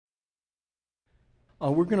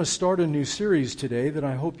We're going to start a new series today that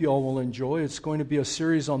I hope you all will enjoy. It's going to be a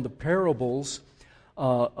series on the parables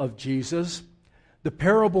of Jesus. The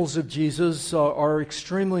parables of Jesus are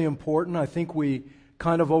extremely important. I think we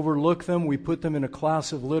kind of overlook them. We put them in a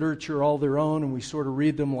class of literature all their own, and we sort of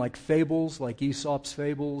read them like fables, like Aesop's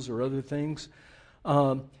fables or other things.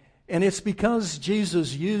 And it's because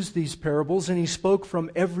Jesus used these parables and he spoke from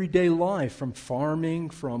everyday life, from farming,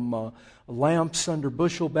 from lamps under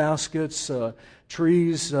bushel baskets,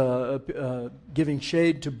 trees giving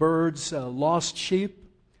shade to birds, lost sheep,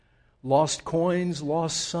 lost coins,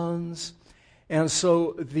 lost sons. And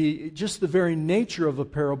so just the very nature of a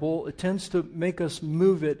parable, it tends to make us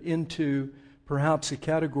move it into perhaps a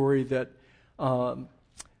category that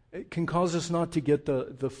can cause us not to get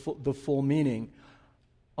the full meaning.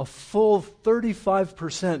 A full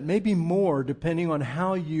 35%, maybe more, depending on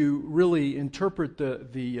how you really interpret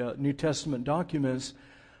the New Testament documents,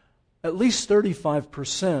 at least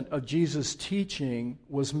 35% of Jesus' teaching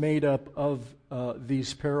was made up of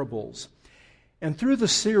these parables. And through the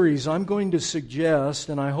series, I'm going to suggest,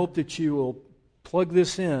 and I hope that you will plug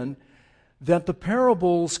this in, that the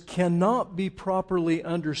parables cannot be properly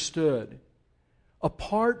understood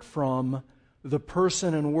apart from the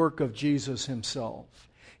person and work of Jesus himself.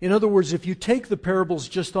 In other words, if you take the parables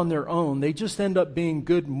just on their own, they just end up being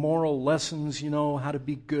good moral lessons, how to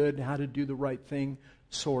be good, how to do the right thing,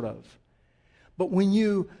 sort of. But when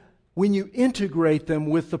you integrate them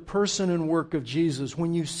with the person and work of Jesus,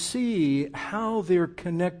 when you see how they're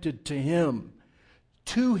connected to Him,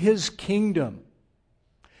 to His kingdom,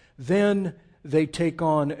 then they take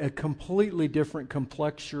on a completely different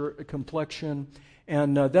complexion.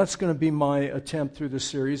 And that's going to be my attempt through the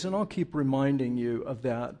series, and I'll keep reminding you of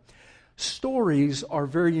that. Stories are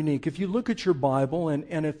very unique. If you look at your Bible,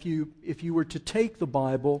 and if you were to take the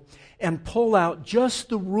Bible and pull out just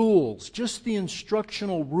the rules, just the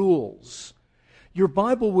instructional rules, your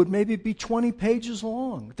Bible would maybe be 20 pages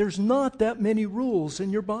long. There's not that many rules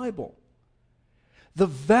in your Bible. The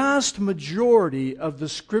vast majority of the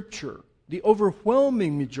Scripture, the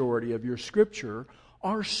overwhelming majority of your Scripture,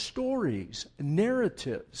 are stories,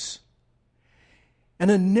 narratives. And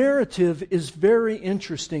a narrative is very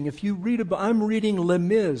interesting. If you read about, I'm reading Les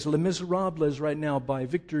Miserables right now by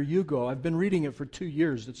Victor Hugo. I've been reading it for 2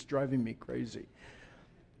 years. It's driving me crazy.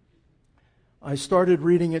 I started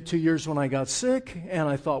reading it 2 years when I got sick, and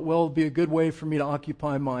I thought, well, it'd be a good way for me to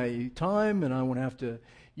occupy my time, and I won't have to,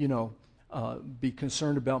 be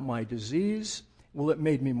concerned about my disease. Well, it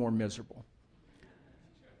made me more miserable.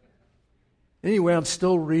 Anyway, I'm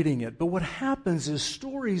still reading it. But what happens is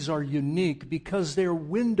stories are unique because they're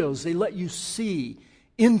windows. They let you see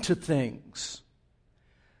into things.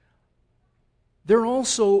 They're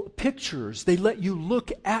also pictures. They let you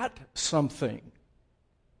look at something.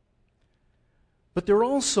 But they're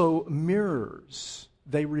also mirrors.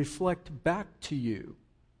 They reflect back to you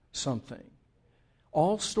something.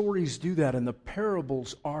 All stories do that, and the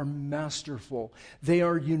parables are masterful. They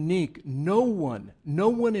are unique. No one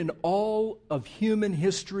in all of human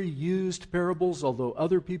history used parables, although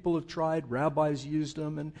other people have tried. Rabbis used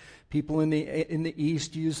them, and people in the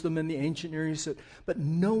East used them in the ancient Near East. But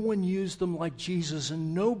no one used them like Jesus,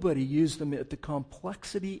 and nobody used them at the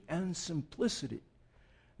complexity and simplicity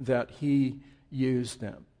that He used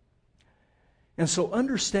them. And so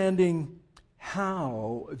understanding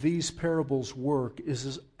how these parables work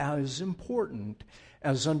is as important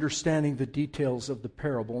as understanding the details of the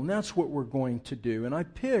parable. And that's what we're going to do. And I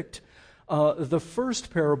picked the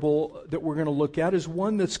first parable that we're going to look at is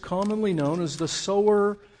one that's commonly known as the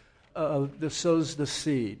sower that sows the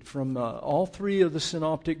seed. From all three of the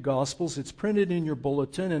synoptic gospels. It's printed in your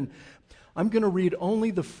bulletin. And I'm going to read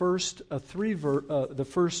only the first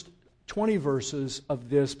 20 verses of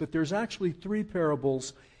this. But there's actually three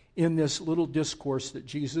parables in this little discourse that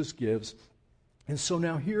Jesus gives. And so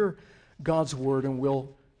now hear God's word, and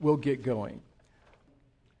we'll get going.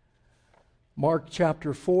 Mark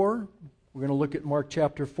chapter 4. We're going to look at Mark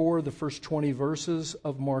chapter 4, the first 20 verses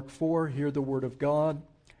of Mark 4. Hear the word of God.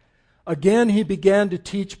 Again he began to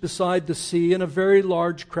teach beside the sea, and a very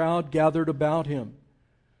large crowd gathered about him,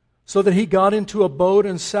 so that he got into a boat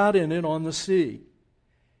and sat in it on the sea.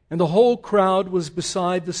 And the whole crowd was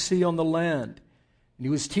beside the sea on the land. And he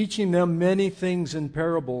was teaching them many things in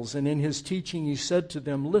parables, and in his teaching he said to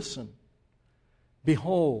them, Listen,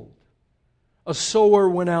 behold, a sower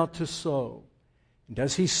went out to sow. And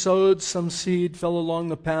as he sowed, some seed fell along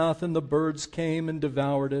the path, and the birds came and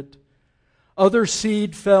devoured it. Other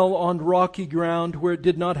seed fell on rocky ground where it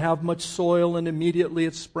did not have much soil, and immediately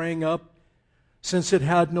it sprang up, since it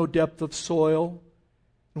had no depth of soil.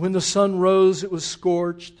 When the sun rose, it was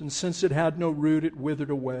scorched, and since it had no root, it withered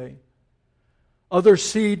away. Other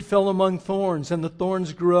seed fell among thorns, and the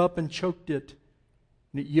thorns grew up and choked it,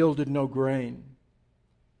 and it yielded no grain.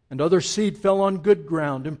 And other seed fell on good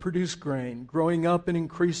ground and produced grain, growing up and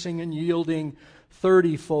increasing and yielding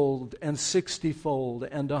 30-fold and 60-fold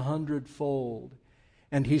and 100-fold.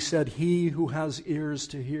 And he said, He who has ears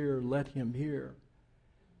to hear, let him hear.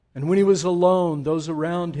 And when he was alone, those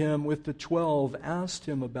around him with the 12 asked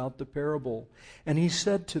him about the parable. And he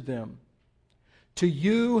said to them, To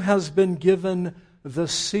you has been given the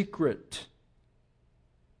secret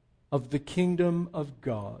of the kingdom of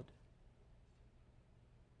God.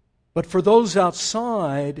 But for those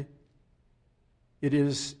outside, it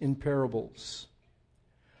is in parables,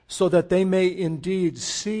 so that they may indeed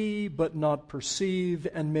see but not perceive,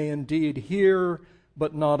 and may indeed hear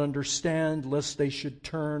but not understand, lest they should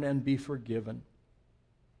turn and be forgiven.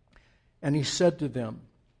 And he said to them,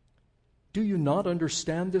 Do you not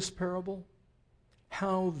understand this parable?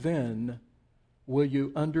 How then will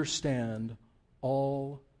you understand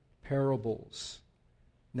all parables?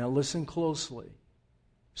 Now listen closely.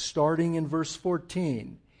 Starting in verse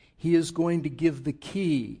 14, he is going to give the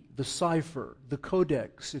key, the cipher, the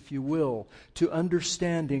codex, if you will, to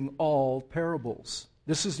understanding all parables.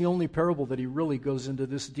 This is the only parable that he really goes into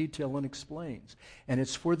this detail and explains. And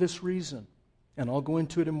it's for this reason. And I'll go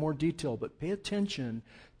into it in more detail, but pay attention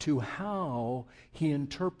to how he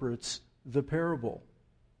interprets the parable.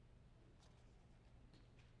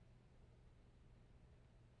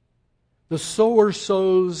 The sower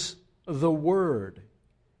sows the word.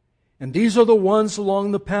 And these are the ones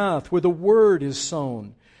along the path where the word is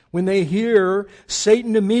sown. When they hear,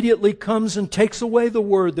 Satan immediately comes and takes away the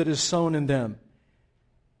word that is sown in them.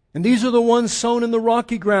 And these are the ones sown in the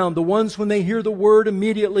rocky ground, the ones when they hear the word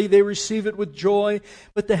immediately they receive it with joy,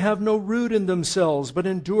 but they have no root in themselves, but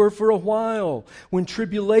endure for a while. When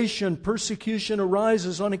tribulation, persecution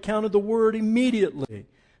arises on account of the word, immediately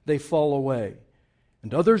they fall away.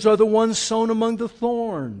 And others are the ones sown among the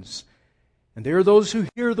thorns. And they are those who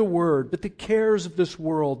hear the word, but the cares of this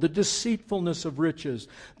world, the deceitfulness of riches,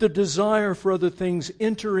 the desire for other things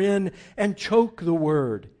enter in and choke the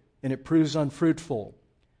word, and it proves unfruitful.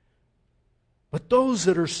 But those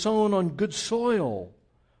that are sown on good soil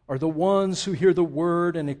are the ones who hear the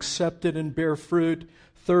word and accept it and bear fruit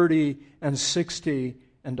 30 and 60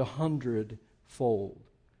 and 100-fold.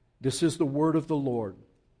 This is the word of the Lord.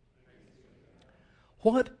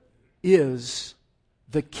 What is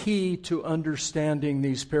the key to understanding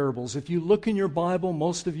these parables? If you look in your Bible,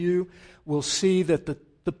 most of you will see that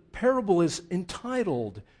the parable is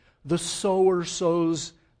entitled, The Sower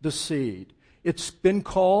Sows the Seed. It's been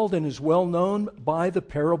called and is well known by the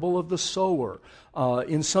parable of the sower.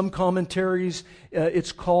 In some commentaries,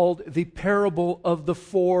 it's called the parable of the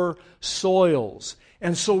four soils.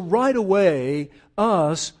 And so right away,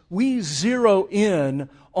 we zero in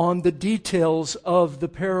on the details of the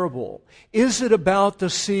parable. Is it about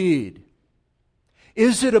the seed?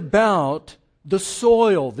 Is it about the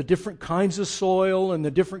soil, the different kinds of soil and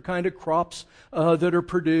the different kind of crops that are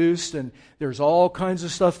produced? And there's all kinds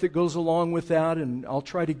of stuff that goes along with that, and I'll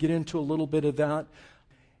try to get into a little bit of that.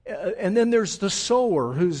 And then there's the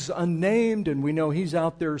sower who's unnamed, and we know he's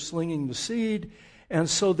out there slinging the seed. And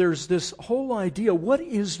so there's this whole idea, what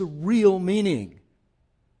is the real meaning?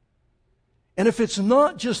 And if it's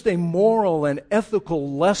not just a moral and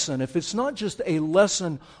ethical lesson, if it's not just a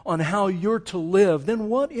lesson on how you're to live, then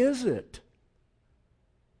what is it?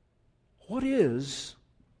 What is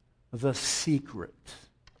the secret?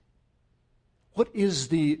 What is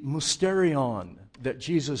the mysterion that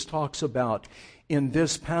Jesus talks about in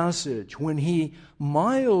this passage when he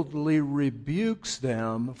mildly rebukes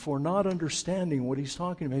them for not understanding what he's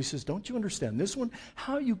talking about? He says, don't you understand this one?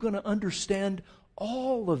 How are you going to understand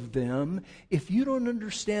all of them if you don't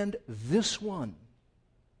understand this one?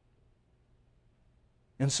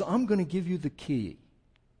 And so I'm going to give you the key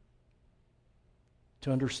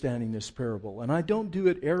to understanding this parable. And I don't do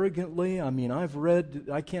it arrogantly. I mean,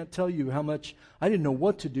 I can't tell you how much, I didn't know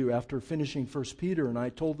what to do after finishing 1 Peter, and I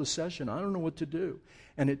told the session, I don't know what to do.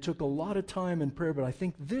 And it took a lot of time and prayer, but I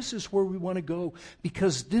think this is where we want to go,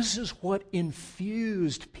 because this is what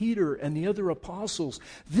infused Peter and the other apostles.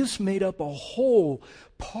 This made up a whole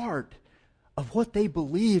part of what they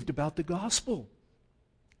believed about the gospel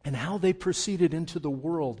and how they proceeded into the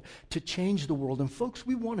world to change the world. And folks,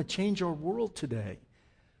 we want to change our world today.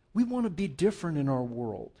 We want to be different in our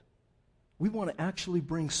world. We want to actually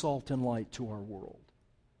bring salt and light to our world.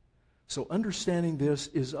 So understanding this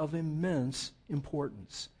is of immense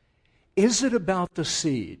importance. Is it about the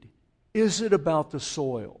seed? Is it about the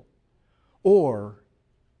soil? Or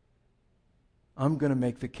I'm going to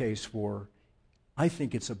make the case for, I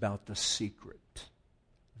think it's about the secret,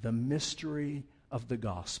 the mystery of the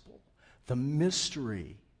gospel, the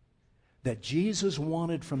mystery that Jesus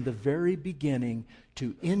wanted from the very beginning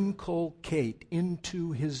to inculcate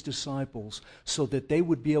into his disciples so that they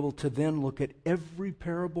would be able to then look at every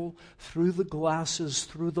parable through the glasses,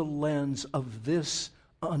 through the lens of this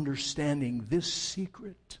understanding, this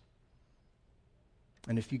secret.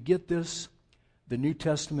 And if you get this, the New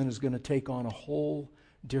Testament is going to take on a whole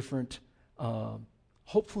different,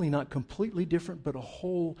 hopefully not completely different, but a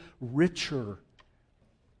whole richer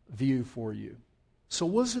view for you. So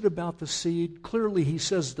was it about the seed? Clearly he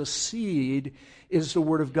says the seed is the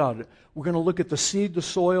Word of God. We're going to look at the seed, the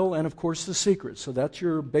soil, and of course the secret. So that's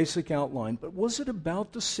your basic outline. But was it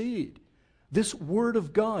about the seed? This Word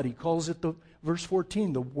of God, he calls it verse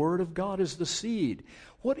 14, the Word of God is the seed.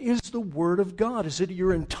 What is the Word of God? Is it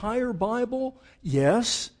your entire Bible?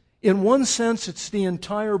 Yes. In one sense, it's the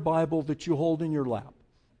entire Bible that you hold in your lap.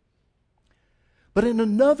 But in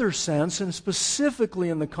another sense, and specifically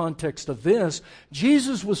in the context of this,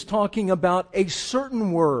 Jesus was talking about a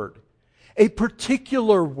certain word, a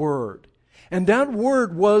particular word. And that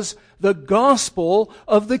word was the gospel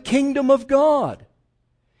of the kingdom of God.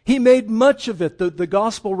 He made much of it. The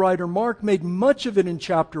gospel writer Mark made much of it in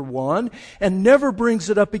chapter 1 and never brings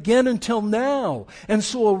it up again until now. And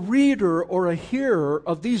so a reader or a hearer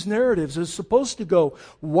of these narratives is supposed to go,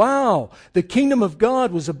 wow, the kingdom of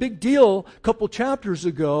God was a big deal a couple chapters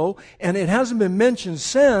ago, and it hasn't been mentioned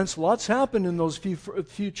since. Lots happened in those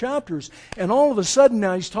few chapters. And all of a sudden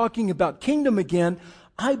now he's talking about kingdom again.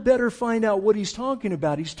 I better find out what he's talking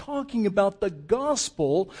about. He's talking about the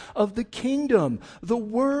gospel of the kingdom, the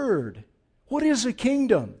Word. What is a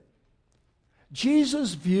kingdom?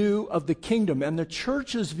 Jesus' view of the kingdom and the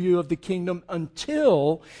church's view of the kingdom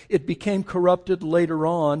until it became corrupted later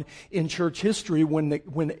on in church history when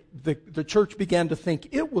the church began to think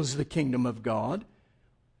it was the kingdom of God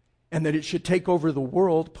and that it should take over the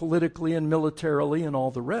world politically and militarily and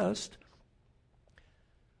all the rest.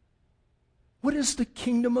 What is the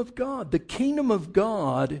kingdom of God? The kingdom of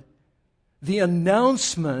God, the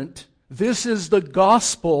announcement, this is the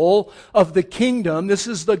gospel of the kingdom, this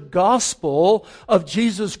is the gospel of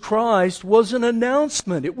Jesus Christ, was an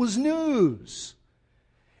announcement. It was news.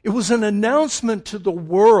 It was an announcement to the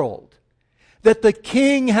world that the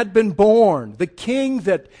king had been born, the king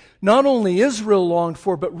that not only Israel longed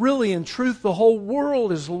for, but really in truth the whole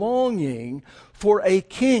world is longing for a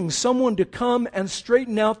king, someone to come and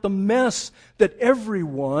straighten out the mess that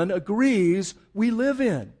everyone agrees we live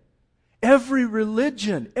in. Every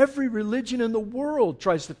religion in the world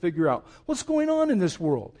tries to figure out what's going on in this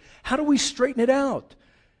world. How do we straighten it out?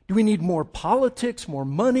 Do we need more politics, more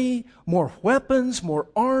money, more weapons, more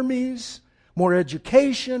armies, more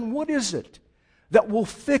education? What is it that will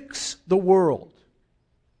fix the world?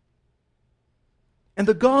 And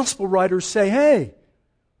the gospel writers say, hey,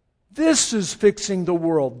 this is fixing the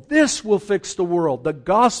world. This will fix the world. The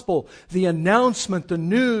gospel, the announcement, the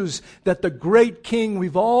news that the great king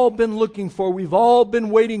we've all been looking for, we've all been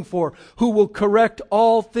waiting for, who will correct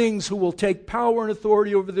all things, who will take power and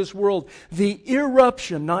authority over this world. The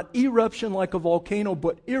eruption, not eruption like a volcano,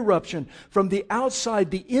 but eruption from the outside,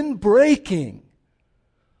 the inbreaking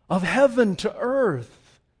of heaven to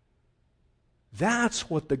earth. That's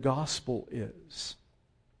what the gospel is.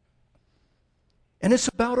 And it's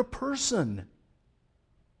about a person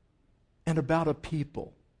and about a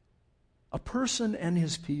people. A person and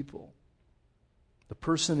his people. The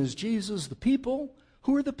person is Jesus. The people,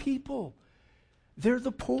 who are the people? They're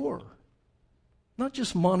the poor. Not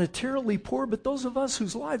just monetarily poor, but those of us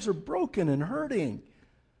whose lives are broken and hurting.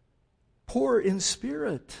 Poor in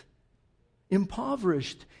spirit.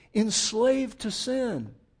 Impoverished. Enslaved to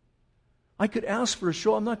sin. I could ask for a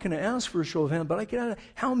show. I'm not going to ask for a show of hands, but I could ask,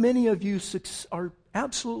 how many of you are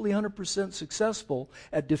absolutely 100% successful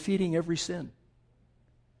at defeating every sin?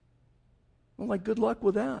 Well, good luck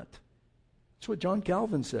with that. That's what John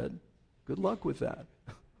Calvin said. Good luck with that.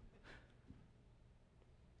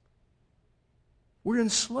 We're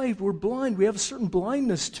enslaved. We're blind. We have a certain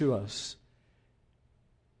blindness to us.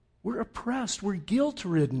 We're oppressed. We're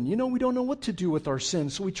guilt-ridden. We don't know what to do with our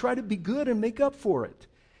sins, so we try to be good and make up for it.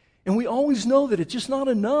 And we always know that it's just not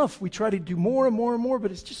enough. We try to do more and more and more,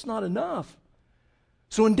 but it's just not enough.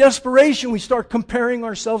 So in desperation, we start comparing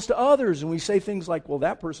ourselves to others, and we say things like, well,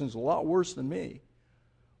 that person's a lot worse than me.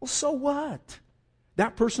 Well, so what?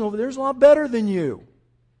 That person over there is a lot better than you.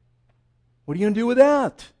 What are you going to do with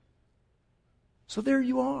that? So there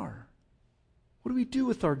you are. What do we do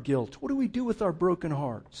with our guilt? What do we do with our broken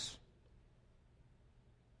hearts?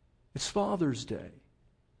 It's Father's Day.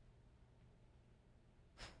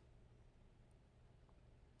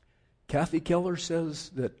 Kathy Keller says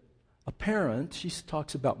that a parent, she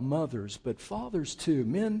talks about mothers, but fathers too.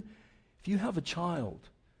 Men, if you have a child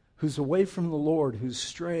who's away from the Lord, who's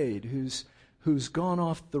strayed, who's gone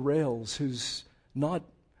off the rails, who's not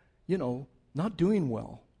doing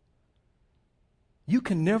well, you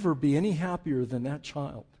can never be any happier than that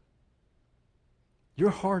child. Your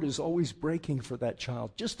heart is always breaking for that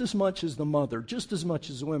child, just as much as the mother, just as much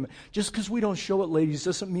as the women. Just because we don't show it, ladies,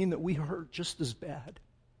 doesn't mean that we hurt just as bad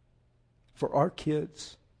for our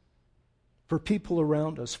kids, for people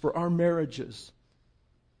around us, for our marriages.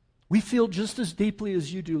 We feel just as deeply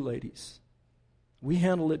as you do, ladies. We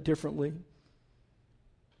handle it differently.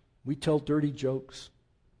 We tell dirty jokes.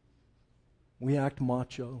 We act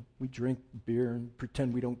macho. We drink beer and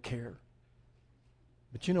pretend we don't care.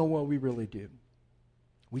 But you know what? We really do.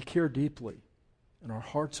 We care deeply, and our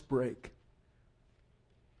hearts break.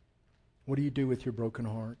 What do you do with your broken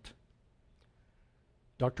heart?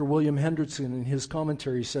 Dr. William Hendrickson, in his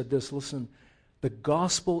commentary, said this, listen, the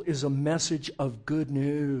gospel is a message of good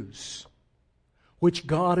news, which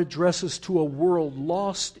God addresses to a world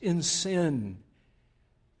lost in sin.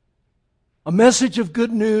 A message of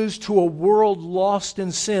good news to a world lost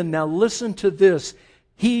in sin. Now listen to this.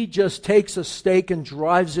 He just takes a stake and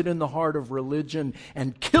drives it in the heart of religion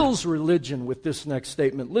and kills religion with this next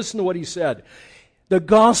statement. Listen to what he said. The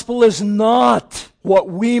gospel is not what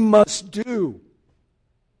we must do,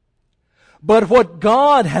 but what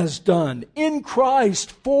God has done in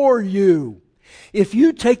Christ for you. If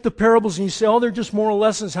you take the parables and you say, oh, they're just moral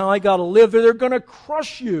lessons how I got to live, they're going to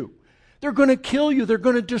crush you. They're going to kill you. They're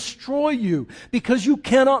going to destroy you because you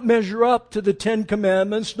cannot measure up to the 10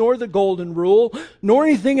 Commandments, nor the Golden Rule, nor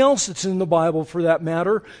anything else that's in the Bible for that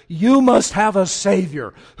matter. You must have a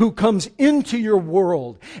Savior who comes into your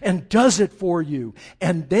world and does it for you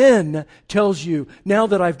and then tells you, now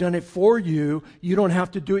that I've done it for you, you don't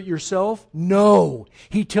have to do it yourself. No.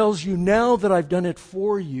 He tells you, now that I've done it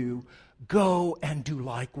for you, go and do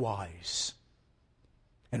likewise.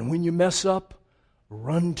 And when you mess up,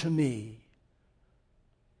 run to me.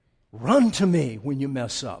 Run to me when you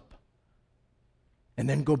mess up. And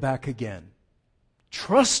then go back again.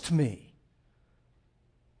 Trust me.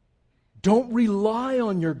 Don't rely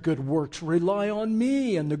on your good works. Rely on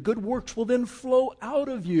me, and the good works will then flow out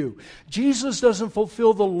of you. Jesus doesn't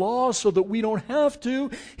fulfill the law so that we don't have to.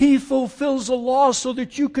 He fulfills the law so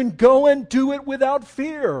that you can go and do it without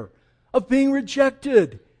fear of being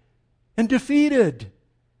rejected and defeated,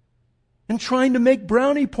 and trying to make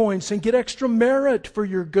brownie points and get extra merit for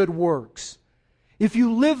your good works. If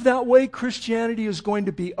you live that way, Christianity is going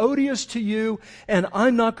to be odious to you, and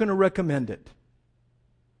I'm not going to recommend it.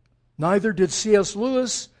 Neither did C.S.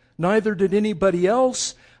 Lewis, neither did anybody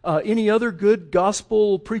else, any other good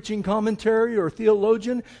gospel preaching commentary or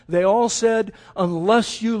theologian. They all said,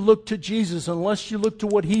 unless you look to Jesus, unless you look to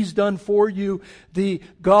what He's done for you, the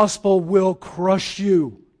gospel will crush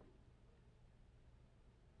you.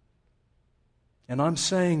 And I'm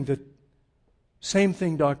saying that same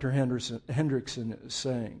thing Dr. Hendrickson is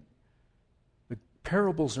saying. The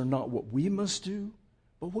parables are not what we must do,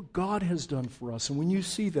 but what God has done for us. And when you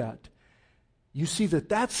see that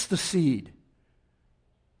that's the seed.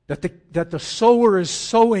 That the sower is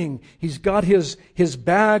sowing. He's got his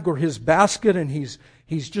bag or his basket and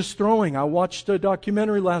he's just throwing. I watched a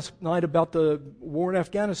documentary last night about the war in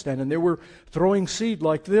Afghanistan, and they were throwing seed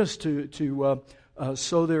like this to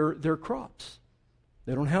sow their crops.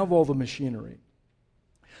 They don't have all the machinery.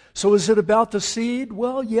 So is it about the seed?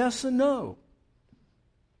 Well, yes and no.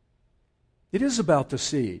 It is about the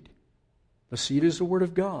seed. The seed is the Word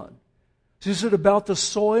of God. Is it about the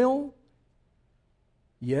soil?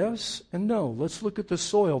 Yes and no. Let's look at the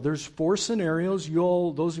soil. There's 4 scenarios.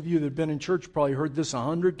 Those of you that have been in church probably heard this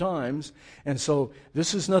 100 times, and so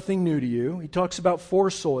this is nothing new to you. He talks about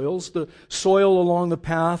 4 soils. The soil along the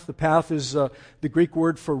path. The path is the Greek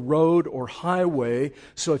word for road or highway.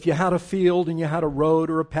 So if you had a field and you had a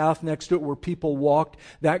road or a path next to it where people walked,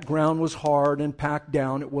 that ground was hard and packed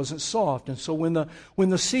down. It wasn't soft. And so when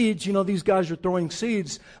the seeds, these guys are throwing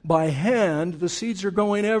seeds by hand, the seeds are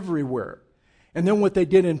going everywhere. And then what they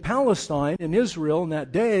did in Palestine, in Israel, in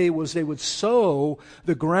that day, was they would sow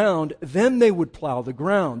the ground, then they would plow the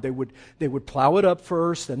ground. They would plow it up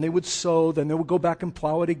first, then they would sow, then they would go back and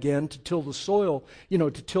plow it again to till the soil,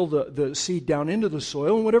 to till the seed down into the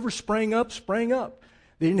soil, and whatever sprang up, sprang up.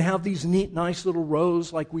 They didn't have these neat, nice little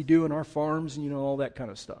rows like we do in our farms and, all that kind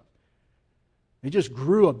of stuff. They just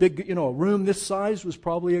grew a big, a room this size was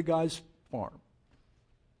probably a guy's farm.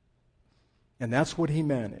 And that's what he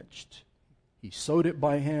managed. He sowed it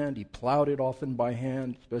by hand. He plowed it often by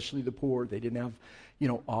hand, especially the poor. They didn't have,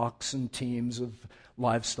 ox and teams of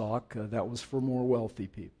livestock. That was for more wealthy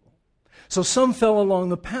people. So some fell along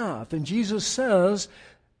the path. And Jesus says,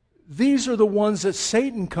 these are the ones that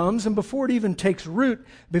Satan comes, and before it even takes root,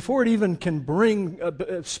 before it even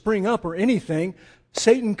can spring up or anything,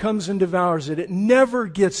 Satan comes and devours it. It never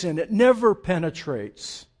gets in. It never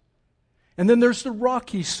penetrates. And then there's the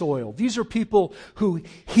rocky soil. These are people who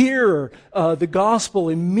hear the gospel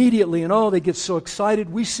immediately and they get so excited.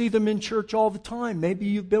 We see them in church all the time. Maybe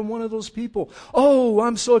you've been one of those people. Oh,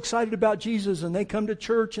 I'm so excited about Jesus. And they come to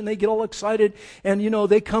church and they get all excited. And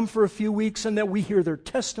they come for a few weeks and then we hear their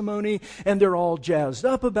testimony and they're all jazzed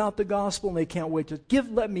up about the gospel and they can't wait to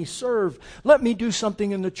let me serve. Let me do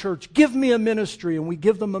something in the church. Give me a ministry. And we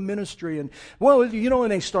give them a ministry. And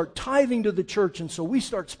and they start tithing to the church. And so we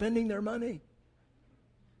start spending their money.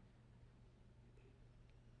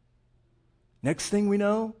 Next thing we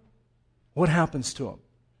know, what happens to them?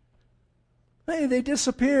 Hey, they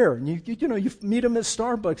disappear. And you meet them at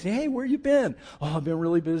Starbucks. Hey, where you been? Oh, I've been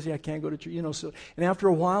really busy. I can't go to church. So, and after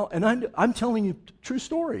a while, and I'm telling you a true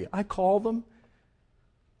story. I call them.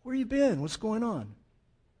 Where you been? What's going on?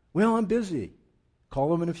 Well, I'm busy. Call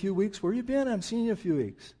them in a few weeks. Where you been? I haven't seen you in a few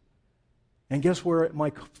weeks. And guess where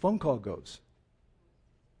my phone call goes?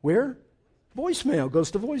 Where? Voicemail.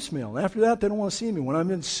 Goes to voicemail. And after that, they don't want to see me.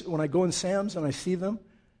 When I go in Sam's and I see them,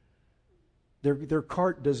 their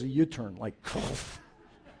cart does a U-turn. Like, oh,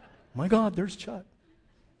 my God, there's Chuck.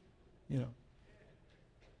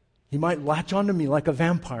 He might latch onto me like a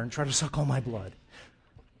vampire and try to suck all my blood.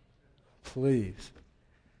 Please.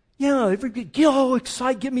 Yeah,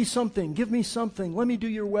 excite, give me something. Give me something. Let me do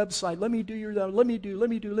your website. Let me do let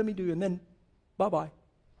me do. And then, bye-bye.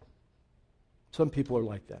 Some people are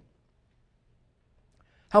like that.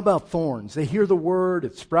 How about thorns? They hear the word,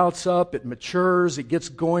 it sprouts up, it matures, it gets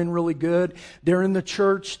going really good. They're in the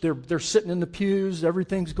church, they're sitting in the pews,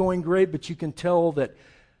 everything's going great, but you can tell that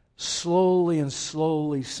slowly and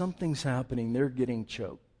slowly something's happening. They're getting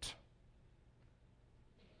choked.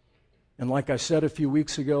 And like I said a few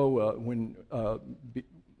weeks ago when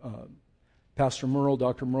Pastor Merle,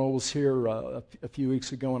 Dr. Merle was here a few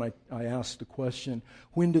weeks ago, and I asked the question,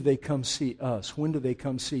 when do they come see us? When do they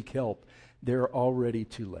come seek help? They're already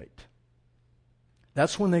too late.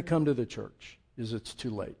 That's when they come to the church, is it's too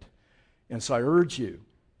late. And so I urge you,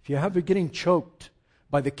 if you have been getting choked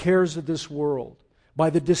by the cares of this world, by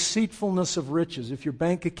the deceitfulness of riches, if your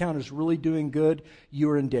bank account is really doing good,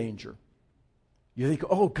 you're in danger. You think,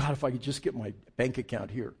 oh God, if I could just get my bank account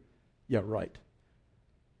here. Yeah, right.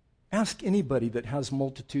 Ask anybody that has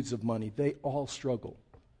multitudes of money. They all struggle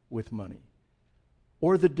with money.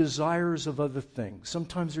 Or the desires of other things.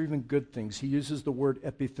 Sometimes they're even good things. He uses the word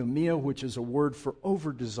epithumia, which is a word for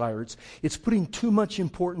over-desire. It's putting too much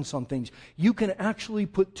importance on things. You can actually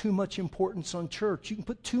put too much importance on church. You can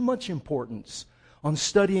put too much importance on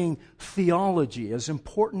studying theology, as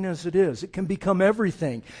important as it is. It can become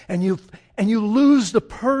everything. And you lose the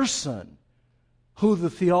person who the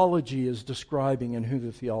theology is describing and who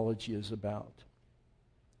the theology is about.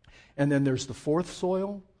 And then there's the fourth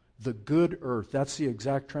soil, the good earth. That's the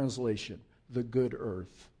exact translation, the good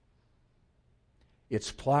earth.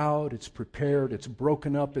 It's plowed, it's prepared, it's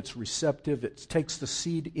broken up, it's receptive, it takes the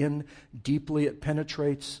seed in deeply, it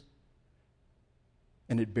penetrates,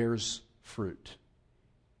 and it bears fruit.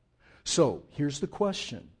 So, here's the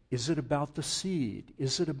question. Is it about the seed?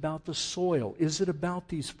 Is it about the soil? Is it about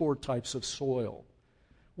these four types of soil?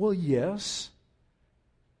 Well, yes.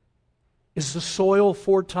 Is the soil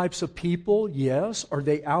four types of people? Yes. Are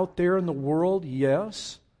they out there in the world?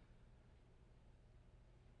 Yes.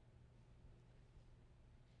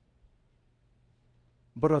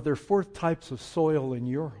 But are there four types of soil in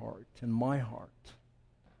your heart and my heart?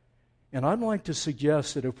 And I'd like to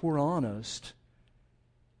suggest that if we're honest,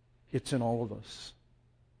 it's in all of us.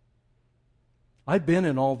 I've been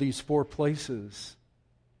in all these four places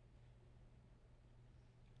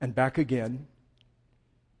and back again,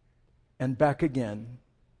 and back again,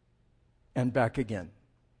 and back again.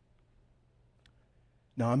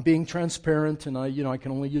 Now, I'm being transparent, and I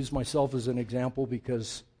can only use myself as an example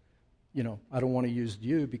because, I don't want to use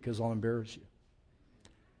you because I'll embarrass you.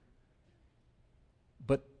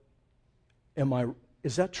 But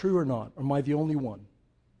is that true or not? Or am I the only one?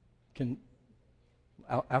 Can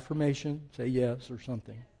affirmation, say yes or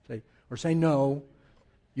something, say no.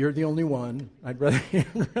 You're the only one. I'd rather hear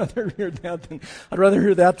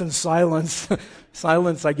that than silence.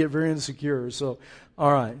 Silence, I get very insecure. So,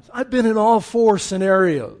 all right. I've been in all four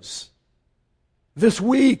scenarios. This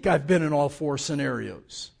week, I've been in all four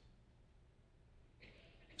scenarios.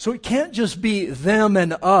 So it can't just be them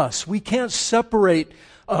and us. We can't separate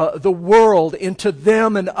the world into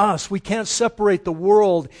them and us. We can't separate the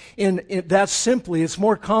world in that simply. It's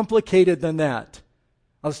more complicated than that.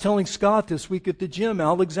 I was telling Scott this week at the gym,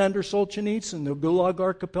 Alexander Solzhenitsyn, the Gulag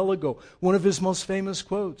Archipelago, one of his most famous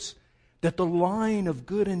quotes, that the line of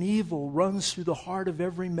good and evil runs through the heart of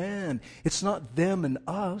every man. It's not them and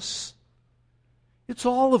us. It's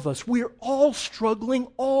all of us. We're all struggling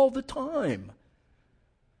all the time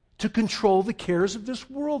to control the cares of this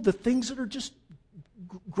world, the things that are just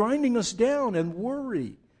grinding us down, and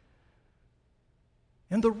worry,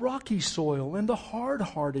 and the rocky soil, and the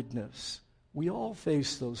hard-heartedness. We all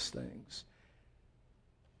face those things.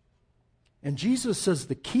 And Jesus says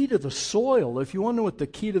the key to the soil, if you want to know what the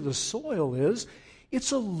key to the soil is,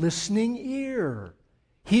 it's a listening ear.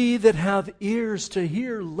 He that hath ears to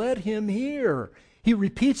hear, let him hear. He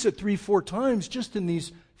repeats it 3-4 times just in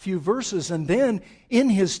these few verses, and then in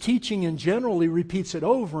his teaching in general, he repeats it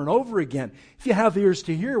over and over again. If you have ears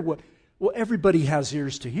to hear, well, everybody has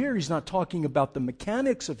ears to hear. He's not talking about the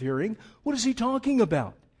mechanics of hearing. What is he talking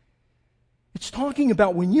about? It's talking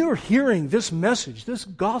about when you're hearing this message, this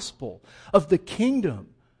gospel of the kingdom,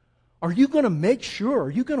 are you going to make sure, are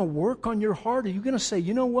you going to work on your heart? Are you going to say,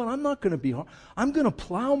 you know what, I'm not going to be hard. I'm going to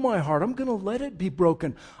plow my heart. I'm going to let it be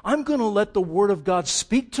broken. I'm going to let the Word of God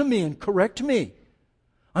speak to me and correct me.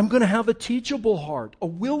 I'm going to have a teachable heart, a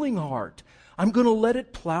willing heart. I'm going to let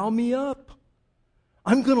it plow me up.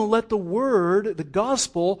 I'm going to let the Word, the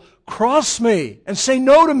gospel, cross me and say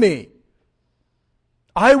no to me.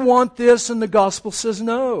 I want this, and the gospel says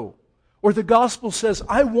no. Or the gospel says,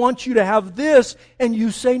 I want you to have this, and you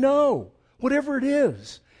say no. Whatever it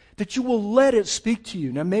is, that you will let it speak to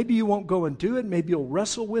you. Now, maybe you won't go and do it. Maybe you'll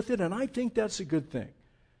wrestle with it, and I think that's a good thing.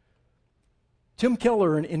 Tim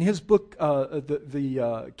Keller, in his book,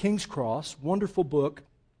 The King's Cross, wonderful book,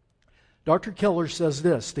 Dr. Keller says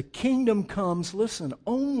this: the kingdom comes, listen,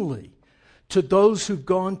 only to those who've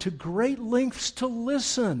gone to great lengths to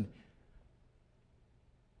listen.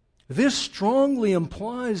 This strongly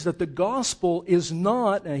implies that the gospel is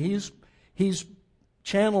not, and he's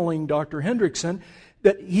channeling Dr. Hendrickson,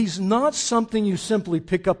 that he's not something you simply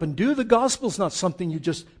pick up and do. The gospel is not something you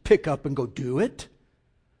just pick up and go do it.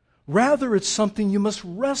 Rather, it's something you must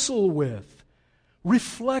wrestle with,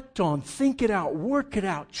 reflect on, think it out, work it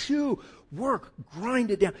out, chew, work,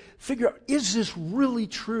 grind it down. Figure out, is this really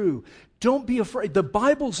true? Don't be afraid. The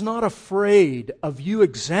Bible's not afraid of you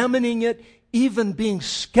examining it, even being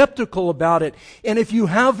skeptical about it. And if you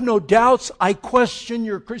have no doubts, I question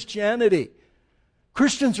your Christianity.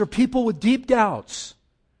 Christians are people with deep doubts,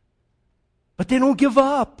 but they don't give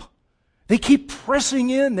up. They keep pressing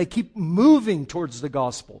in. They keep moving towards the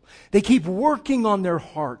gospel. They keep working on their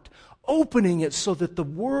heart, opening it so that the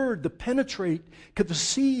word, the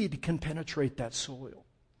seed can penetrate that soil.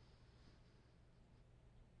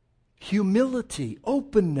 Humility,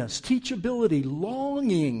 openness, teachability,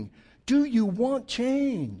 longing. Do you want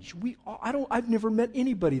change? I've never met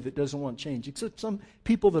anybody that doesn't want change, except some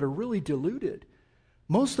people that are really deluded.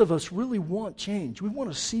 Most of us really want change. We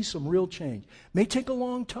want to see some real change. May take a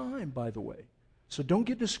long time, by the way. So don't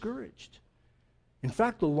get discouraged. In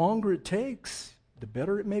fact, the longer it takes, the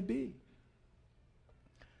better it may be.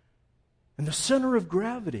 And the center of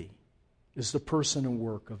gravity is the person and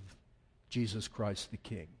work of Jesus Christ the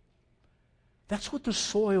King. That's what the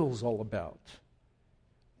soil's all about.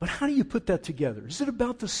 But how do you put that together? Is it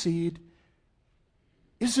about the seed?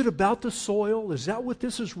 Is it about the soil? Is that what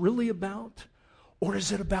this is really about? Or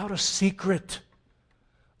is it about a secret?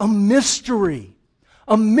 A mystery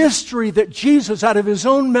that Jesus out of his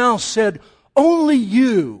own mouth said, only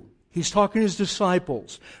you, he's talking to his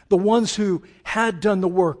disciples, the ones who had done the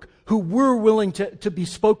work, who were willing to be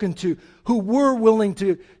spoken to, who were willing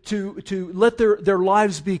to let their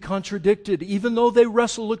lives be contradicted, even though they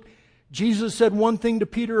wrestle. Look, Jesus said one thing to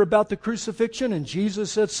Peter about the crucifixion, and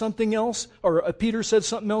Jesus said something else, or Peter said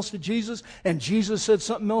something else to Jesus, and Jesus said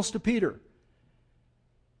something else to Peter.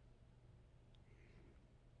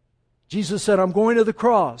 Jesus said, I'm going to the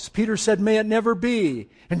cross. Peter said, may it never be.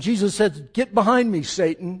 And Jesus said, get behind me,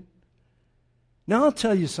 Satan. Now I'll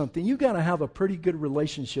tell you something. You've got to have a pretty good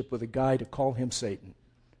relationship with a guy to call him Satan.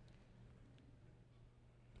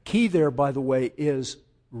 Key there, by the way, is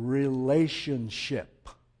relationship.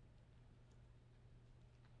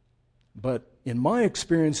 But in my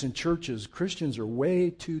experience in churches, Christians are way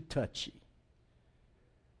too touchy.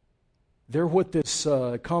 They're what this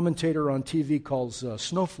commentator on TV calls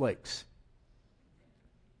snowflakes.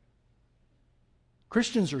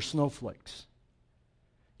 Christians are snowflakes.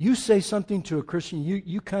 You say something to a Christian,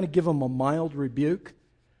 you kind of give them a mild rebuke,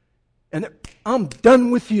 and I'm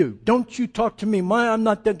done with you. Don't you talk to me. I'm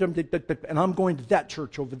not that. And I'm going to that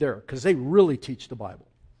church over there because they really teach the Bible.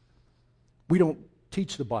 We don't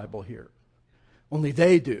teach the Bible here. Only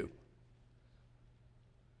they do.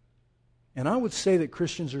 And I would say that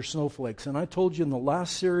Christians are snowflakes. And I told you in the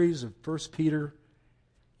last series of 1 Peter,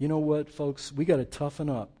 you know what, folks? We got to toughen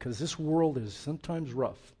up because this world is sometimes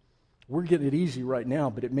rough. We're getting it easy right now,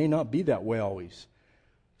 but it may not be that way always.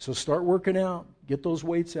 So start working out. Get those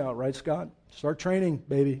weights out, right, Scott? Start training,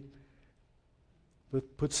 baby.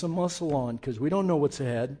 Put some muscle on because we don't know what's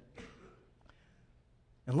ahead.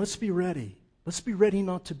 And let's be ready. Let's be ready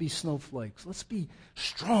not to be snowflakes. Let's be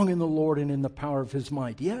strong in the Lord and in the power of His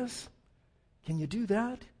might. Yes? Can you do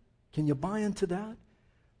that? Can you buy into that?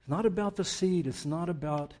 It's not about the seed. It's not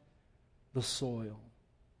about the soil.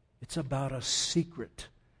 It's about a secret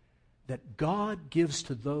that God gives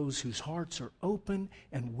to those whose hearts are open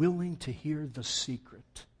and willing to hear the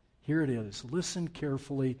secret. Here it is. Listen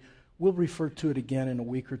carefully. We'll refer to it again in a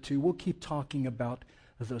week or two. We'll keep talking about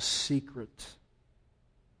the secret.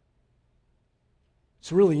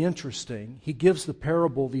 It's really interesting. He gives the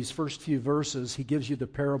parable, these first few verses, he gives you the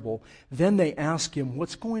parable. Then they ask him,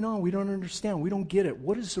 what's going on? We don't understand. We don't get it.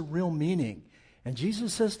 What is the real meaning? And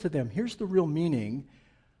Jesus says to them, here's the real meaning.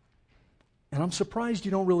 And I'm surprised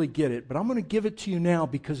you don't really get it, but I'm going to give it to you now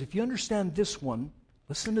because if you understand this one,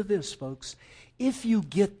 listen to this, folks. If you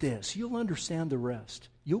get this, you'll understand the rest.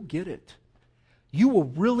 You'll get it. You will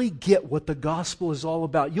really get what the gospel is all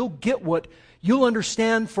about. You'll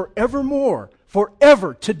understand forevermore.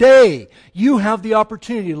 Forever, today, you have the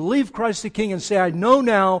opportunity to leave Christ the King and say, I know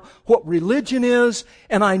now what religion is,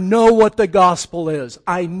 and I know what the gospel is.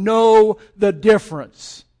 I know the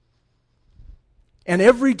difference. And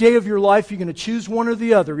every day of your life, you're going to choose one or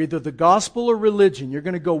the other, either the gospel or religion. You're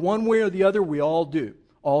going to go one way or the other. We all do.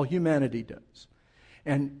 All humanity does.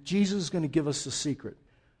 And Jesus is going to give us the secret.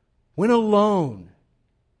 When alone,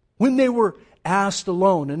 when they were asked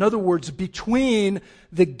alone, in other words, between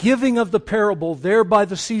the giving of the parable there by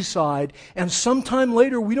the seaside and sometime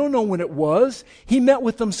later, we don't know when it was, he met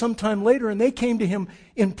with them sometime later and they came to him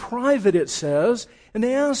in private, it says, and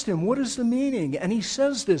they asked him, what is the meaning? And he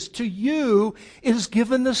says this, to you is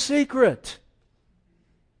given the secret.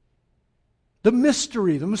 The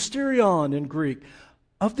mystery, the mysterion in Greek,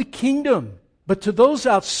 of the kingdom. But to those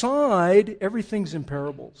outside, everything's in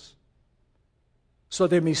parables. So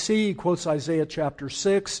they may see, he quotes Isaiah chapter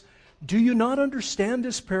 6, do you not understand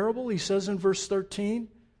this parable? He says in verse 13.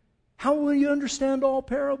 How will you understand all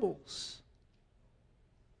parables?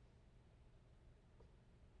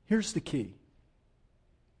 Here's the key.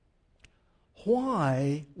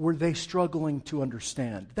 Why were they struggling to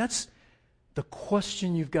understand? That's the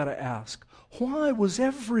question you've got to ask. Why was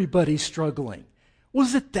everybody struggling?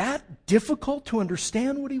 Was it that difficult to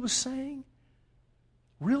understand what he was saying?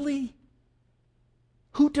 Really?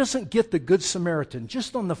 Who doesn't get the Good Samaritan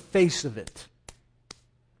just on the face of it?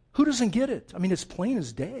 Who doesn't get it? I mean, it's plain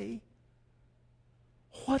as day.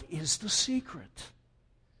 What is the secret?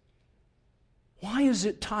 Why is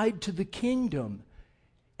it tied to the kingdom?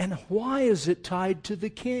 And why is it tied to the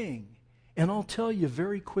king? And I'll tell you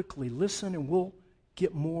very quickly, listen, and we'll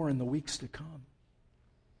get more in the weeks to come.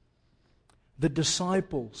 The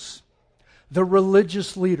disciples, the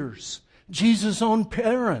religious leaders, Jesus' own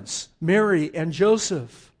parents, Mary and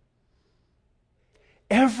Joseph.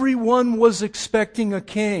 Everyone was expecting a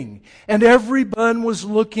king, and everyone was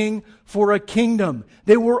looking for a kingdom.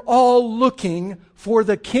 They were all looking for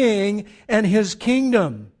the king and his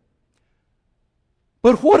kingdom.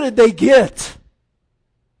 But what did they get?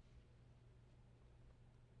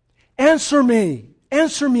 Answer me.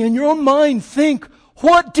 Answer me. In your own mind, think,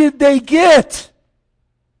 what did they get?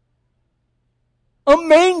 A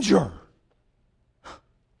manger.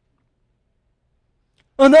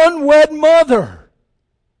 An unwed mother.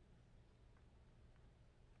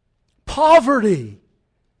 Poverty.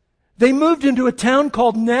 They moved into a town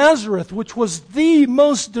called Nazareth, which was the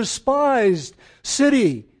most despised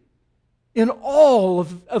city in all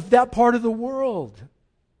of that part of the world.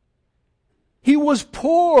 He was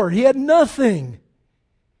poor. He had nothing.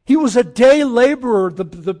 He was a day laborer.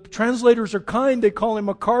 The translators are kind. They call him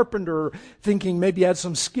a carpenter, thinking maybe he had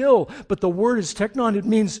some skill. But the word is teknon.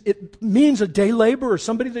 It means a day laborer,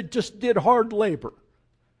 somebody that just did hard labor.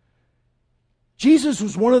 Jesus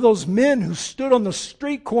was one of those men who stood on the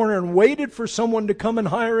street corner and waited for someone to come and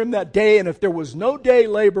hire him that day. And if there was no day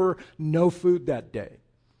labor, no food that day.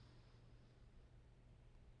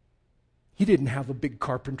 He didn't have a big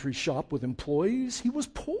carpentry shop with employees. He was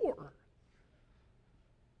poor.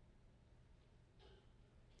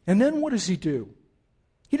 And then what does he do?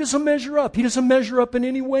 He doesn't measure up. He doesn't measure up in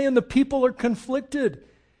any way, and the people are conflicted.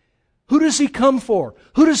 Who does he come for?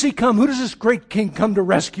 Who does he come? Who does this great king come to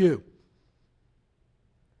rescue?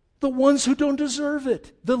 The ones who don't deserve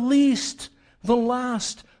it. The least, the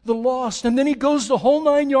last, the lost. And then he goes the whole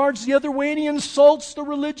 9 yards the other way and he insults the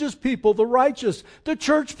religious people, the righteous, the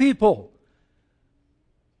church people.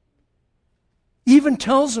 He even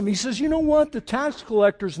tells them, he says, you know what? The tax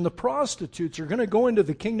collectors and the prostitutes are going to go into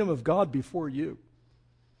the kingdom of God before you.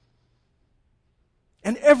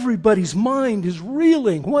 And everybody's mind is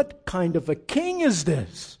reeling. What kind of a king is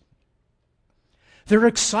this? They're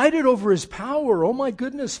excited over his power. Oh my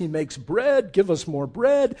goodness, he makes bread. Give us more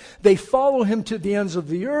bread. They follow him to the ends of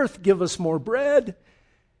the earth. Give us more bread.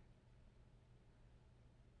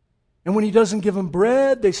 And when he doesn't give them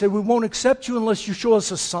bread, they say, we won't accept you unless you show us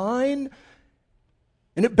a sign.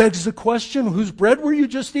 And it begs the question, whose bread were you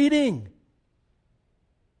just eating?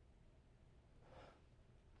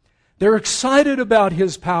 They're excited about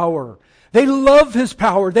his power. They love his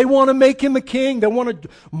power. They want to make him a king. They want to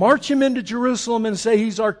march him into Jerusalem and say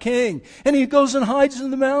he's our king. And he goes and hides in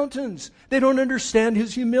the mountains. They don't understand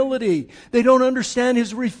his humility. They don't understand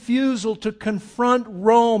his refusal to confront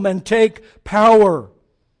Rome and take power.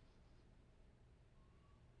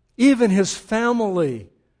 Even his family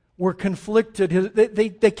were conflicted.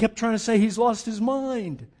 They kept trying to say he's lost his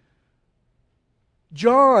mind.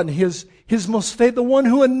 John, his most faithful, the one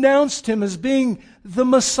who announced him as being the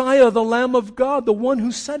Messiah, the Lamb of God, the one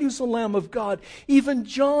who said he was the Lamb of God. Even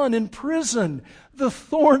John in prison, the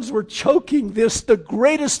thorns were choking this. The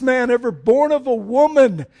greatest man ever born of a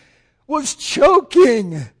woman was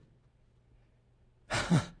choking.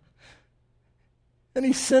 And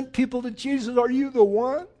he sent people to Jesus. Are you the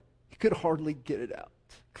one? He could hardly get it out.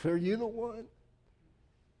 Are you the one?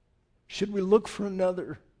 Should we look for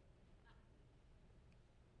another?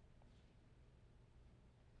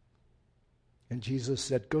 And Jesus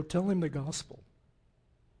said, go tell him the gospel.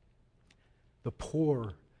 The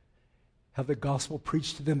poor have the gospel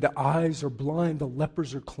preached to them. The eyes are blind. The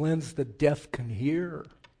lepers are cleansed. The deaf can hear.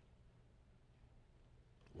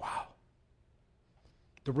 Wow.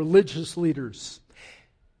 The religious leaders.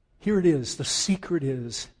 Here it is. The secret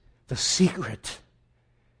is,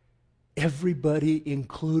 everybody,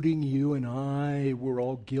 including you and I, we're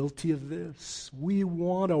all guilty of this. We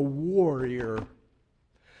want a warrior.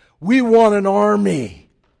 We want an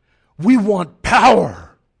army. We want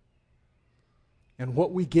power. And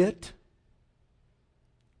what we get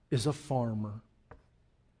is a farmer.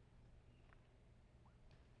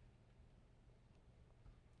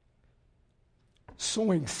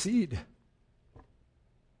 Sowing seed.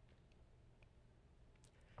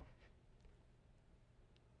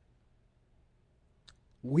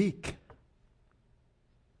 Weak.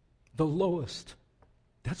 The lowest.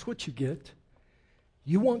 That's what you get.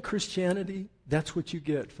 You want Christianity? That's what you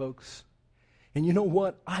get, folks. And you know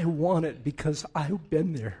what? I want it because I've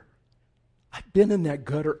been there. I've been in that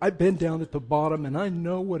gutter. I've been down at the bottom, and I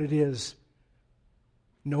know what it is.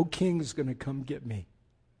 No king's going to come get me,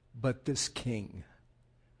 but this king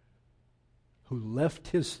who left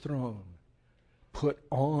his throne, put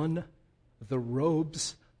on the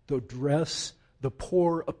robes, the dress, the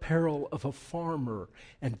poor apparel of a farmer,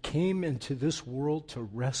 and came into this world to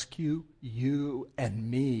rescue you and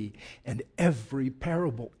me. And every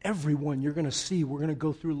parable, every one you're going to see, we're going to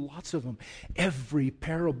go through lots of them. Every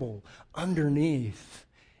parable underneath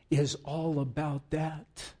is all about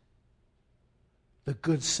that. The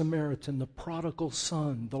Good Samaritan, the prodigal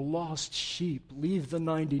son, the lost sheep, leave the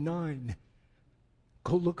 99.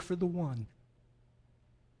 Go look for the one.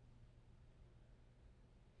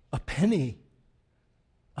 A penny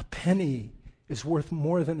is worth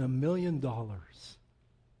more than $1 million.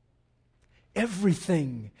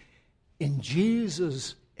 Everything in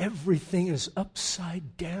Jesus, everything is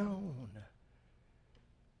upside down.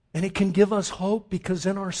 And it can give us hope because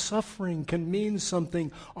in our suffering can mean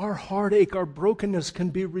something. Our heartache, our brokenness can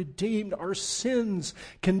be redeemed. Our sins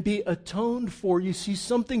can be atoned for. You see,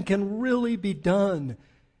 something can really be done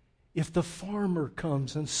if the farmer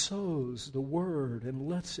comes and sows the word and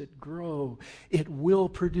lets it grow. It will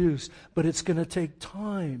produce, but it's going to take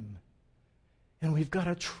time. And we've got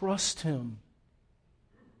to trust him.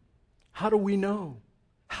 How do we know?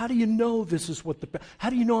 How do you know this is what how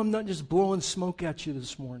do you know I'm not just blowing smoke at you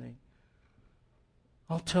this morning?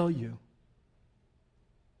 I'll tell you.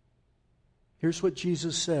 Here's what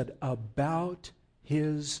Jesus said about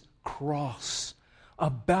his cross,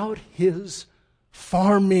 about his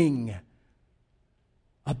farming,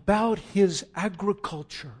 about his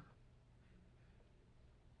agriculture.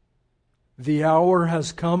 The hour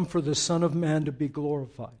has come for the Son of Man to be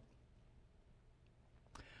glorified.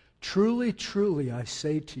 Truly, truly, I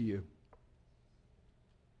say to you,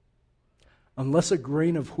 unless a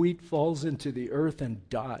grain of wheat falls into the earth and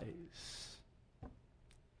dies,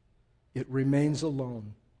 it remains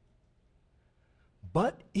alone.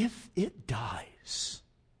 But if it dies,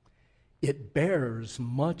 it bears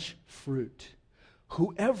much fruit.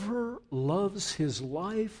 Whoever loves his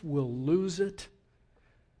life will lose it.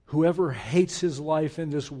 Whoever hates his life in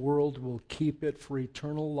this world will keep it for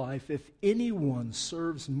eternal life. If anyone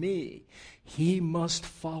serves me, he must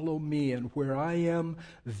follow me, and where I am,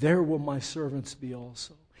 there will my servants be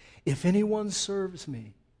also. If anyone serves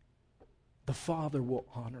me, the Father will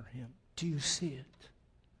honor him. Do you see it?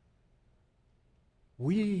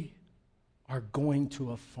 We are going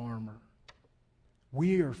to a farmer.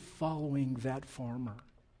 We are following that farmer,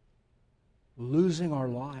 losing our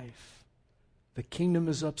life. The kingdom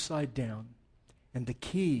is upside down, and the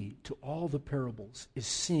key to all the parables is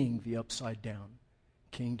seeing the upside down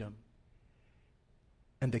kingdom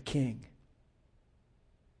and the king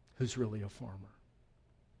who's really a farmer.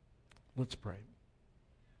 Let's pray.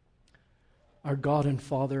 Our God and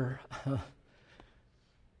Father,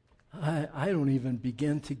 I don't even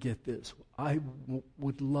begin to get this. I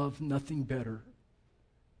would love nothing better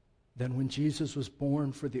than when Jesus was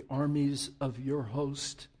born for the armies of your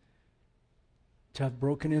host to have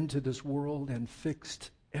broken into this world and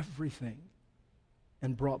fixed everything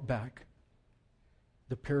and brought back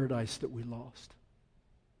the paradise that we lost.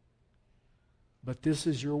 But this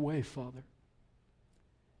is your way, Father.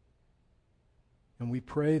 And we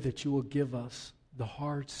pray that you will give us the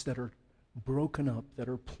hearts that are broken up, that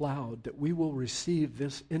are plowed, that we will receive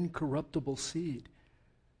this incorruptible seed.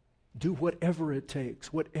 Do whatever it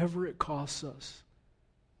takes, whatever it costs us,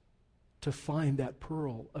 to find that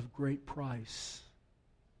pearl of great price,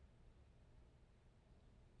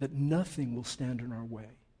 that nothing will stand in our way.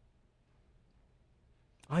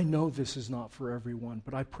 I know this is not for everyone,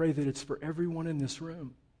 but I pray that it's for everyone in this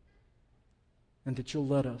room, and that you'll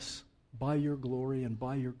let us, by your glory and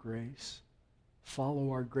by your grace,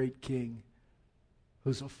 follow our great King,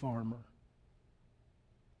 who's a farmer,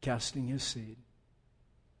 casting his seed.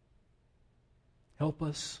 Help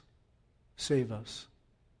us, save us,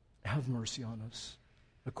 have mercy on us,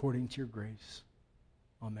 according to your grace.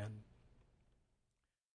 Amen.